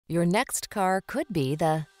Your next car could be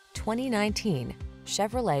the 2019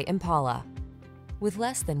 Chevrolet Impala. With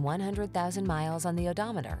less than 100,000 miles on the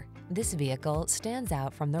odometer, this vehicle stands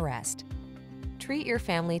out from the rest. Treat your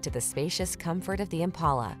family to the spacious comfort of the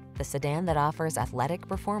Impala, the sedan that offers athletic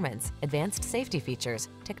performance, advanced safety features,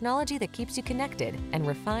 technology that keeps you connected, and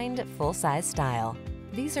refined full-size style.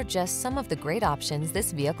 These are just some of the great options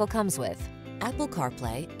this vehicle comes with: Apple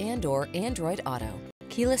CarPlay and/or Android Auto,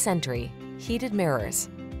 keyless entry, heated mirrors,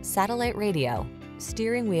 satellite radio,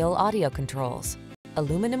 steering wheel audio controls,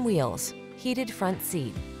 aluminum wheels, heated front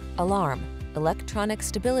seat, alarm, electronic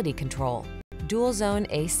stability control, dual zone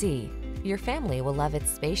AC. Your family will love its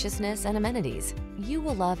spaciousness and amenities. You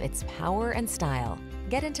will love its power and style.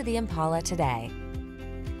 Get into the Impala today.